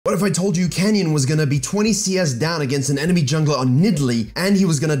What if I told you Canyon was gonna be 20 CS down against an enemy jungler on Nidalee, and he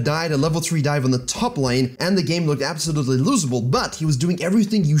was gonna die to level 3 dive on the top lane, and the game looked absolutely losable, but he was doing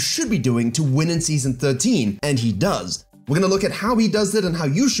everything you should be doing to win in Season 13, and he does. We're going to look at how he does that and how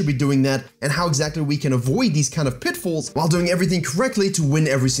you should be doing that and how exactly we can avoid these kind of pitfalls while doing everything correctly to win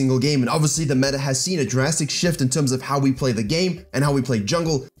every single game. And obviously the meta has seen a drastic shift in terms of how we play the game and how we play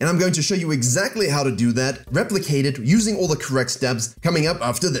jungle. And I'm going to show you exactly how to do that, replicate it using all the correct steps coming up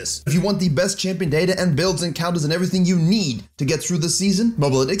after this. If you want the best champion data and builds and counters and everything you need to get through this season,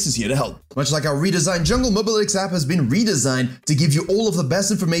 Mobalytics is here to help. Much like our redesigned jungle, Mobalytics app has been redesigned to give you all of the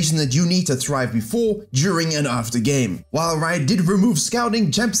best information that you need to thrive before, during, and after game. While Riot did remove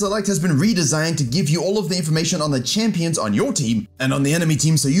scouting, Champ Select has been redesigned to give you all of the information on the champions on your team and on the enemy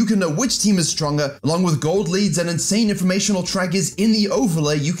team so you can know which team is stronger, along with gold leads and insane informational trackers in the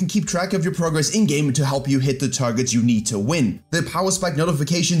overlay. You can keep track of your progress in-game to help you hit the targets you need to win. The power spike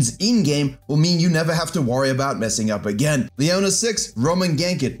notifications in-game will mean you never have to worry about messing up again. Leona 6, Roman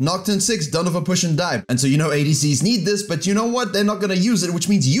gank it. Nocturne 6, Donovan push and dive. And so you know ADCs need this, but you know what? They're not gonna use it, which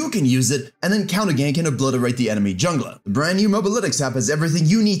means you can use it and then counter gank and obliterate the enemy jungler. The brand new Mobalytics app has everything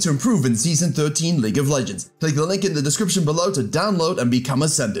you need to improve in Season 13 League of Legends. Click the link in the description below to download and become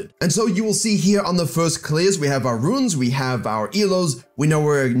Ascended. And so you will see here on the first clears, we have our runes, we have our elos, we know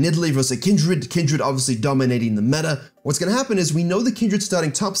we're Nidalee versus Kindred obviously dominating the meta. What's going to happen is we know the Kindred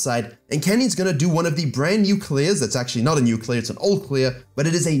starting topside, and Canyon's going to do one of the brand new clears. That's actually not a new clear, it's an old clear, but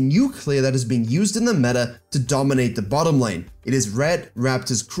it is a new clear that is being used in the meta to dominate the bottom lane. It is Red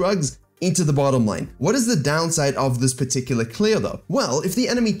Raptor's Krugs into the bottom lane. What is the downside of this particular clear though? Well, if the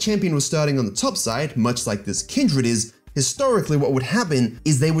enemy champion was starting on the top side, much like this Kindred is, historically what would happen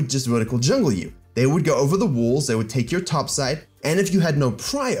is they would just vertical jungle you. They would go over the walls, they would take your top side, and if you had no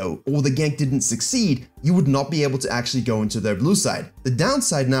prio or the gank didn't succeed, you would not be able to actually go into their blue side. The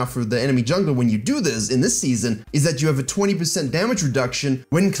downside now for the enemy jungler when you do this in this season is that you have a 20% damage reduction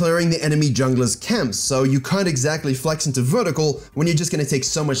when clearing the enemy jungler's camps. So you can't exactly flex into vertical when you're just going to take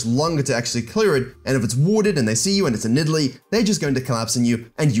so much longer to actually clear it. And if it's warded and they see you and it's a Nidalee, they're just going to collapse on you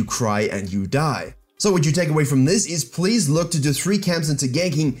and you cry and you die. So what you take away from this is please look to do 3 camps into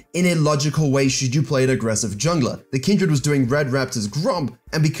ganking in a logical way should you play an aggressive jungler. The Kindred was doing Red Raptor's Gromp,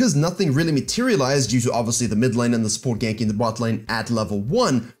 and because nothing really materialized due to obviously the mid lane and the support ganking the bot lane at level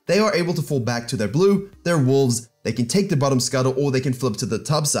 1, they are able to fall back to their blue, their wolves, they can take the bottom scuttle or they can flip to the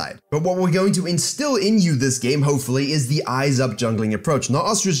top side. But what we're going to instill in you this game, hopefully, is the eyes up jungling approach. Not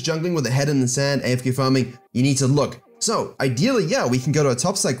ostrich jungling with a head in the sand, AFK farming, you need to look. So ideally, yeah, we can go to a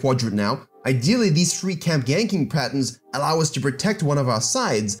topside quadrant now. Ideally, these 3 camp ganking patterns allow us to protect one of our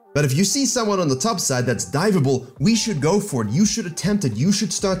sides, but if you see someone on the top side that's diveable, we should go for it. You should attempt it. You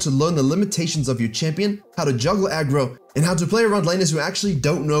should start to learn the limitations of your champion, how to juggle aggro, and how to play around laners who actually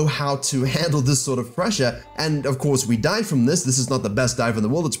don't know how to handle this sort of pressure. And of course, we die from this. This is not the best dive in the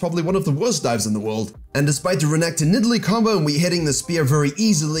world. It's probably one of the worst dives in the world. And despite the Renekton Nidalee combo and we hitting the spear very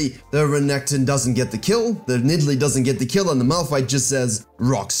easily, the Renekton doesn't get the kill, the Nidalee doesn't get the kill, and the Malphite just says,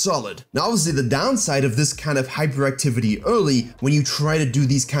 rock solid. Now, obviously, the downside of this kind of hyperactivity early when you try to do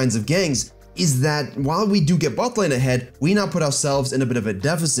these kinds of ganks is that while we do get bot lane ahead, we now put ourselves in a bit of a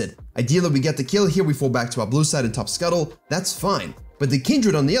deficit. Ideally, we get the kill here, we fall back to our blue side and top scuttle, that's fine. But the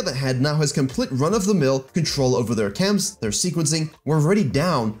Kindred, on the other hand, now has complete run-of-the-mill control over their camps, their sequencing. We're already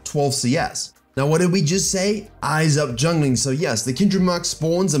down 12 CS. Now, what did we just say? Eyes up jungling. So yes, the Kindred mark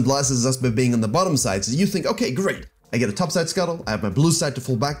spawns and blasts us by being on the bottom side. So you think, okay, great. I get a topside scuttle, I have my blue side to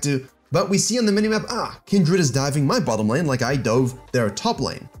fall back to, but we see on the minimap, Kindred is diving my bottom lane like I dove their top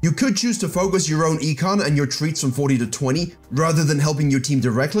lane. You could choose to focus your own econ and your treats from 40 to 20 rather than helping your team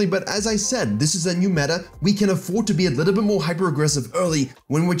directly, but as I said, this is a new meta. We can afford to be a little bit more hyper-aggressive early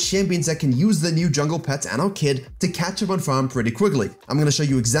when we're champions that can use the new jungle pets and our kid to catch up on farm pretty quickly. I'm going to show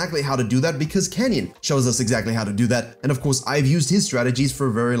you exactly how to do that because Canyon shows us exactly how to do that, and of course I've used his strategies for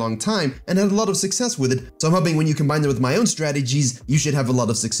a very long time and had a lot of success with it, so I'm hoping when you combine them with my own strategies, you should have a lot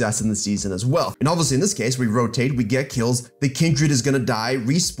of success in this season as well. And obviously in this case, we rotate, we get kills, the Kindred is going to die,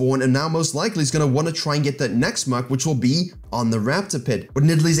 respawn, and now most likely is going to want to try and get that next mark, which will be on the Raptor pit. What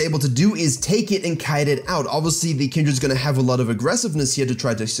Nidalee's able to do is take it and kite it out. Obviously, the Kindred's going to have a lot of aggressiveness here to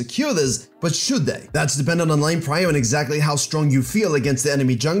try to secure this, but should they? That's dependent on lane prio and exactly how strong you feel against the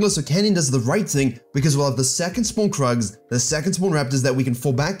enemy jungler, so Canyon does the right thing because we'll have the second spawn Krugs, the second spawn Raptors that we can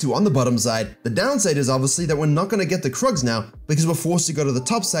fall back to on the bottom side. The downside is obviously that we're not going to get the Krugs now because we're forced to go to the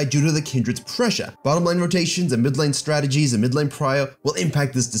top side due to the Kindred's pressure. Bottom lane rotations and mid lane strategies and mid lane prio will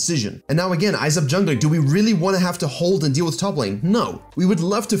impact this decision. And now again, eyes up jungler, do we really want to have to hold and deal with top lane. No, we would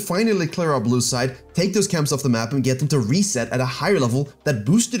love to finally clear our blue side, take those camps off the map and get them to reset at a higher level. That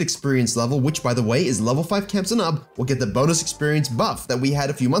boosted experience level, which by the way is level 5 camps and up, will get the bonus experience buff that we had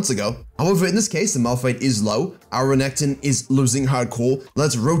a few months ago. However, in this case, the Malphite is low, our Renekton is losing hardcore,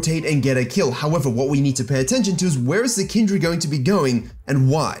 let's rotate and get a kill. However, what we need to pay attention to is where is the Kindred going to be going and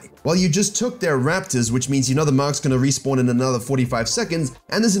why? Well, you just took their Raptors, which means you know the Mark's gonna respawn in another 45 seconds,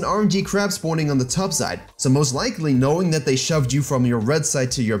 and there's an RNG crab spawning on the top side. So most likely, knowing that they shoved you from your red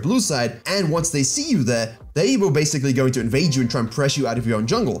side to your blue side, and once they see you there, they were basically going to invade you and try and press you out of your own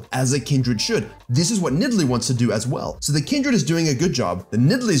jungle, as a Kindred should. This is what Nidalee wants to do as well. So the Kindred is doing a good job, the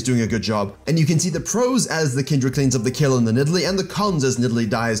Nidalee is doing a good job, and you can see the pros as the Kindred cleans up the kill in the Nidalee, and the cons as Nidalee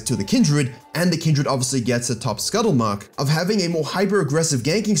dies to the Kindred, and the Kindred obviously gets a top scuttle mark of having a more hyper-aggressive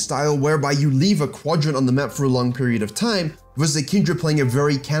ganking style whereby you leave a quadrant on the map for a long period of time, versus the Kindred playing a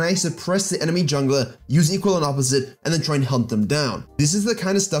very can I suppress the enemy jungler, use equal and opposite, and then try and hunt them down. This is the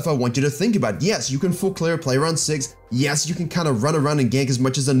kind of stuff I want you to think about. Yes, you can full clear, play around 6. Yes, you can kind of run around and gank as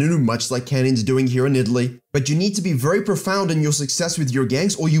much as a Nunu, much like Cannon's doing here in Nidalee. But you need to be very profound in your success with your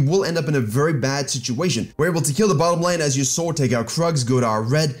ganks or you will end up in a very bad situation. We're able to kill the bottom lane as you saw, take out Krugs, go to our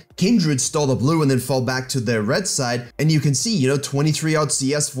red. Kindred stole the blue and then fall back to their red side. And you can see, you know, 23 out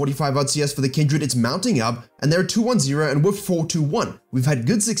CS, 45 out CS for the Kindred. It's mounting up and they're 2-1-0 and we're 4-2-1. We've had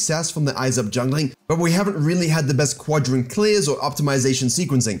good success from the Eyes Up jungling, but we haven't really had the best quadrant clears or optimization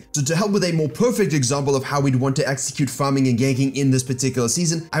sequencing. So to help with a more perfect example of how we'd want to execute farming and ganking in this particular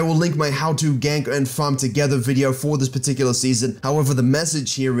season, I will link my how to gank and farm together video for this particular season. However, the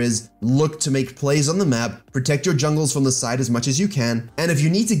message here is look to make plays on the map, protect your jungles from the side as much as you can, and if you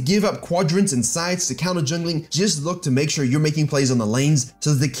need to give up quadrants and sides to counter jungling, just look to make sure you're making plays on the lanes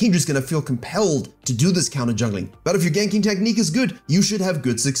so that the Kindred's gonna feel compelled to do this counter jungling. But if your ganking technique is good, you should have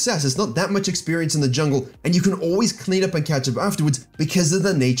good success. It's not that much experience in the jungle, and you can always clean up and catch up afterwards because of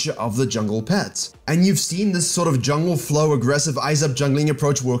the nature of the jungle pets. And you've seen this sort of jungle flow, aggressive Eyes Up jungling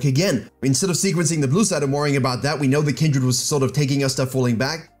approach work again. Instead of sequencing the blue side and worrying about that, we know the Kindred was sort of taking our stuff falling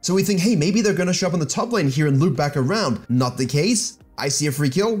back. So we think, hey, maybe they're gonna show up on the top lane here and loop back around. Not the case. I see a free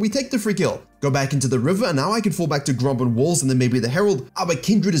kill, we take the free kill. Go back into the river, and now I can fall back to Gromp and walls and then maybe the Herald. Ah, but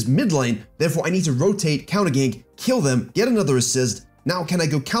Kindred is mid lane, therefore I need to rotate, counter gank, kill them, get another assist. Now can I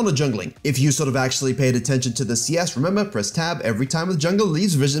go counter jungling? If you sort of actually paid attention to the CS, remember, press tab every time the jungle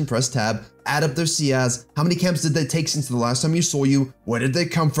leaves vision, press tab, add up their CS, how many camps did they take since the last time you saw you, where did they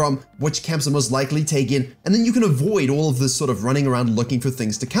come from, which camps are most likely taken, and then you can avoid all of this sort of running around looking for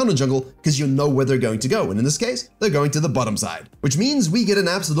things to counter jungle because you know where they're going to go, and in this case, they're going to the bottom side, which means we get an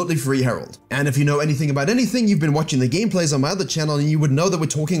absolutely free Herald. And if you know anything about anything, you've been watching the gameplays on my other channel and you would know that we're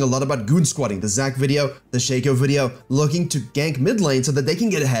talking a lot about goon squatting, the Zac video, the Shaco video, looking to gank mid lane so that they can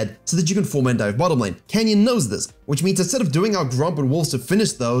get ahead so that you can 4-man dive bottom lane. Canyon knows this, which means instead of doing our Gromp and Wolves to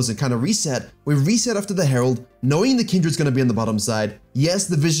finish those and kind of reset, we reset after the Herald, knowing the Kindred's going to be on the bottom side. Yes,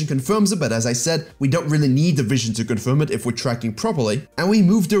 the vision confirms it, but as I said, we don't really need the vision to confirm it if we're tracking properly. And we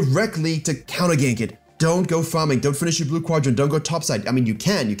move directly to counter gank it. Don't go farming, don't finish your blue quadrant, don't go topside. I mean, you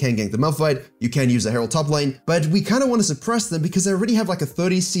can gank the Malphite, you can use the Herald top lane, but we kind of want to suppress them because they already have like a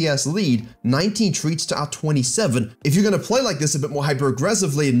 30 CS lead, 19 treats to our 27. If you're going to play like this a bit more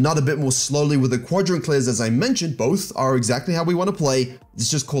hyper-aggressively and not a bit more slowly with the quadrant clears, as I mentioned, both are exactly how we want to play.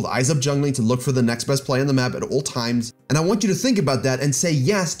 It's just called Eyes Up jungling to look for the next best play on the map at all times. And I want you to think about that and say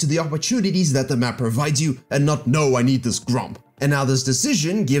yes to the opportunities that the map provides you and not, no, I need this Gromp. And now this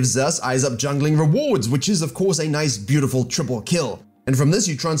decision gives us Eyes Up jungling rewards, which is of course a nice, beautiful triple kill. And from this,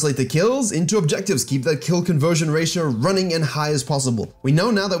 you translate the kills into objectives, keep that kill conversion ratio running and high as possible. We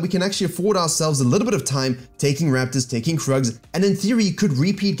know now that we can actually afford ourselves a little bit of time taking Raptors, taking Krugs, and in theory, you could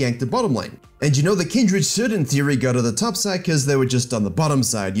repeat gank the bottom lane. And you know the Kindred should in theory go to the top side because they were just on the bottom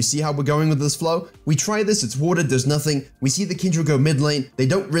side. You see how we're going with this flow? We try this, it's watered, there's nothing. We see the Kindred go mid lane. They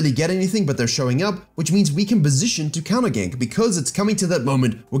don't really get anything, but they're showing up, which means we can position to counter gank because it's coming to that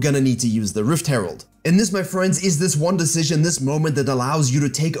moment we're gonna need to use the Rift Herald. And this, my friends, is this one decision, this moment that allows you to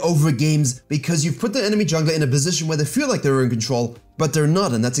take over games because you've put the enemy jungler in a position where they feel like they're in control, but they're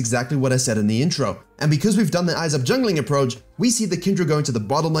not, and that's exactly what I said in the intro. And because we've done the Eyes Up jungling approach, we see the Kindred going to the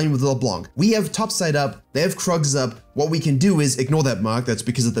bottom lane with LeBlanc. We have top side up, they have Krugs up. What we can do is, ignore that mark, that's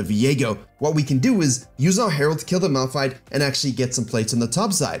because of the Viego. What we can do is use our Herald to kill the Malphite and actually get some plates on the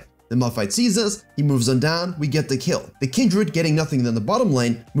top side. The Malphite sees us, he moves on down, we get the kill. The Kindred, getting nothing in the bottom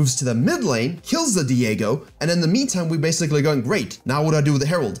lane, moves to the mid lane, kills the Diego, and in the meantime, we basically going, great, now what do I do with the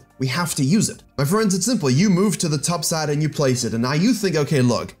Herald? We have to use it. My friends, it's simple. You move to the top side and you place it, and now you think, okay,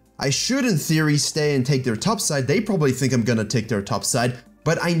 look, I should in theory stay and take their top side. They probably think I'm gonna take their top side.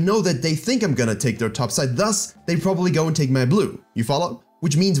 but I know that they think I'm gonna take their top side, thus they probably go and take my blue. You follow?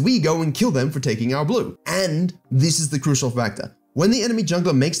 Which means we go and kill them for taking our blue. And this is the crucial factor. When the enemy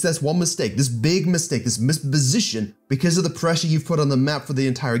jungler makes this one mistake, this big mistake, this misposition, because of the pressure you've put on the map for the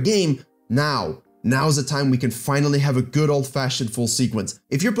entire game, now's the time we can finally have a good old-fashioned full sequence.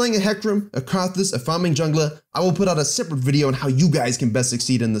 If you're playing a Hecarim, a Karthus, a farming jungler, I will put out a separate video on how you guys can best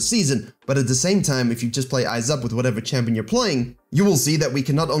succeed in the season, but at the same time, if you just play eyes up with whatever champion you're playing, you will see that we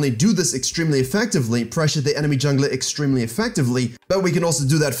can not only do this extremely effectively, pressure the enemy jungler extremely effectively, but we can also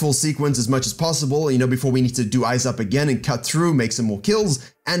do that full sequence as much as possible, before we need to do eyes up again and cut through, make some more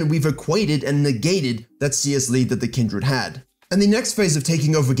kills, and we've equated and negated that CS lead that the Kindred had. And the next phase of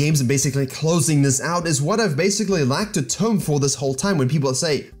taking over games and basically closing this out is what I've basically lacked a term for this whole time. When people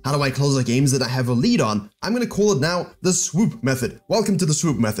say, how do I close the games that I have a lead on? I'm going to call it now the swoop method. Welcome to the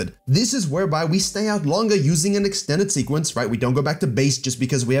swoop method. This is whereby we stay out longer using an extended sequence, right? We don't go back to base just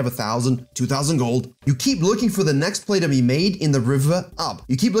because we have 1,000, 2,000 gold. You keep looking for the next play to be made in the river up.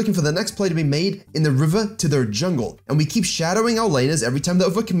 You keep looking for the next play to be made in the river to their jungle. And we keep shadowing our laners. Every time they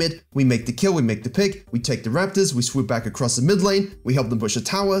overcommit, we make the kill, we make the pick, we take the raptors, we swoop back across the mid lane, we help them push a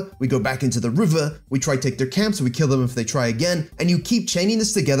tower, we go back into the river, we try to take their camps, we kill them if they try again, and you keep chaining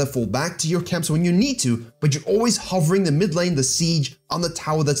this together, fall back to your camps when you need to, but you're always hovering the mid lane, the siege, on the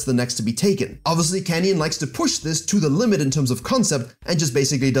tower that's the next to be taken. Obviously, Canyon likes to push this to the limit in terms of concept and just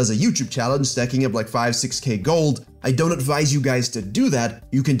basically does a YouTube challenge, stacking up like 5, 6k gold. I don't advise you guys to do that.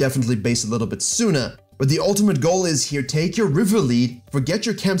 You can definitely base a little bit sooner. But the ultimate goal is here, take your river lead, forget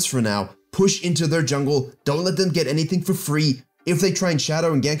your camps for now, push into their jungle, don't let them get anything for free. If they try and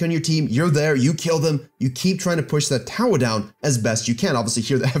shadow and gank on your team, you're there, you kill them, you keep trying to push that tower down as best you can. Obviously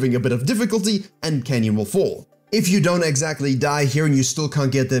here they're having a bit of difficulty and Canyon will fall. If you don't exactly die here and you still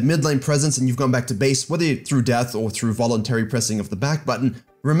can't get the mid lane presence and you've gone back to base, whether through death or through voluntary pressing of the back button,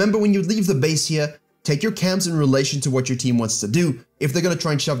 remember when you leave the base here, take your camps in relation to what your team wants to do. If they're going to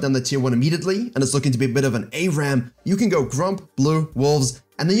try and shove down the tier 1 immediately and it's looking to be a bit of an ARAM, you can go Grump, Blue, Wolves,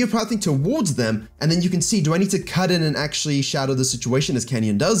 and then you're pathing towards them, and then you can see, do I need to cut in and actually shadow the situation as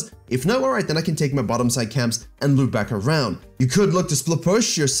Canyon does? If no, alright, then I can take my bottom side camps and loop back around. You could look to split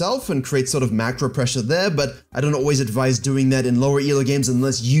push yourself and create sort of macro pressure there, but I don't always advise doing that in lower elo games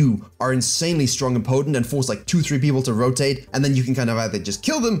unless you are insanely strong and potent and force like 2-3 people to rotate, and then you can kind of either just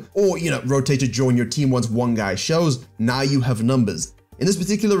kill them or, rotate to join your team once one guy shows. Now you have numbers. In this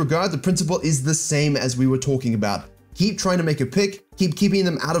particular regard, the principle is the same as we were talking about. Keep trying to make a pick, keep keeping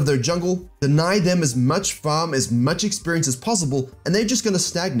them out of their jungle, deny them as much farm, as much experience as possible, and they're just going to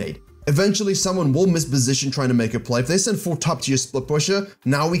stagnate. Eventually, someone will miss position trying to make a play. If they send 4 top tier split pusher,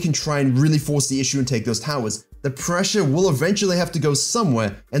 now we can try and really force the issue and take those towers. The pressure will eventually have to go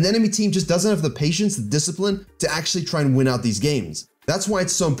somewhere, and the enemy team just doesn't have the patience, the discipline to actually try and win out these games. That's why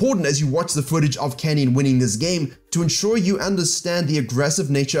it's so important as you watch the footage of Canyon winning this game to ensure you understand the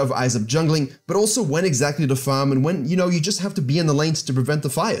aggressive nature of eyes up jungling, but also when exactly to farm and when, you just have to be in the lanes to prevent the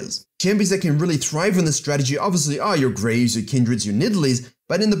fires. Champions that can really thrive in this strategy obviously are your Graves, your Kindreds, your Nidalees,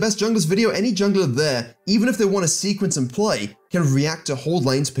 but in the best junglers video, any jungler there, even if they want to sequence and play, can react to hold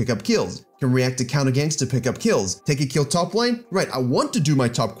lanes, pick up kills, can react to counter ganks to pick up kills. Take a kill top lane, right, I want to do my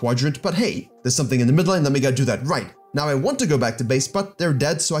top quadrant, but hey, there's something in the mid lane, let me go do that, right. Now I want to go back to base, but they're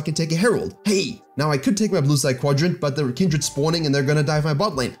dead, so I can take a Herald. Hey, now I could take my blue side quadrant, but they're Kindred spawning and they're gonna dive my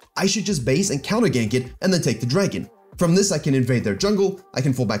bot lane. I should just base and counter gank it and then take the dragon. From this, I can invade their jungle, I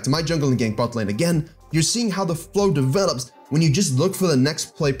can fall back to my jungle and gank bot lane again. You're seeing how the flow develops when you just look for the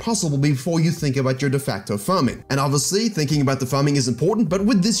next play possible before you think about your de facto farming. And obviously, thinking about the farming is important, but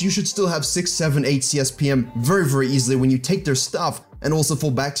with this, you should still have 6, 7, 8 CSPM very, very easily when you take their stuff and also fall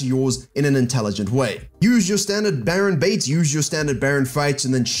back to yours in an intelligent way. Use your standard Baron baits, use your standard Baron fights,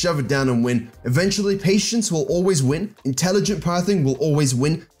 and then shove it down and win. Eventually, patience will always win, intelligent pathing will always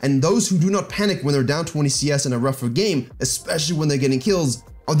win, and those who do not panic when they're down 20 CS in a rougher game, especially when they're getting kills,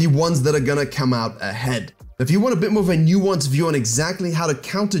 are the ones that are gonna come out ahead. If you want a bit more of a nuanced view on exactly how to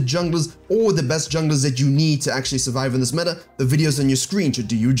counter junglers or the best junglers that you need to actually survive in this meta, the videos on your screen should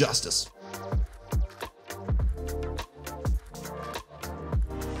do you justice.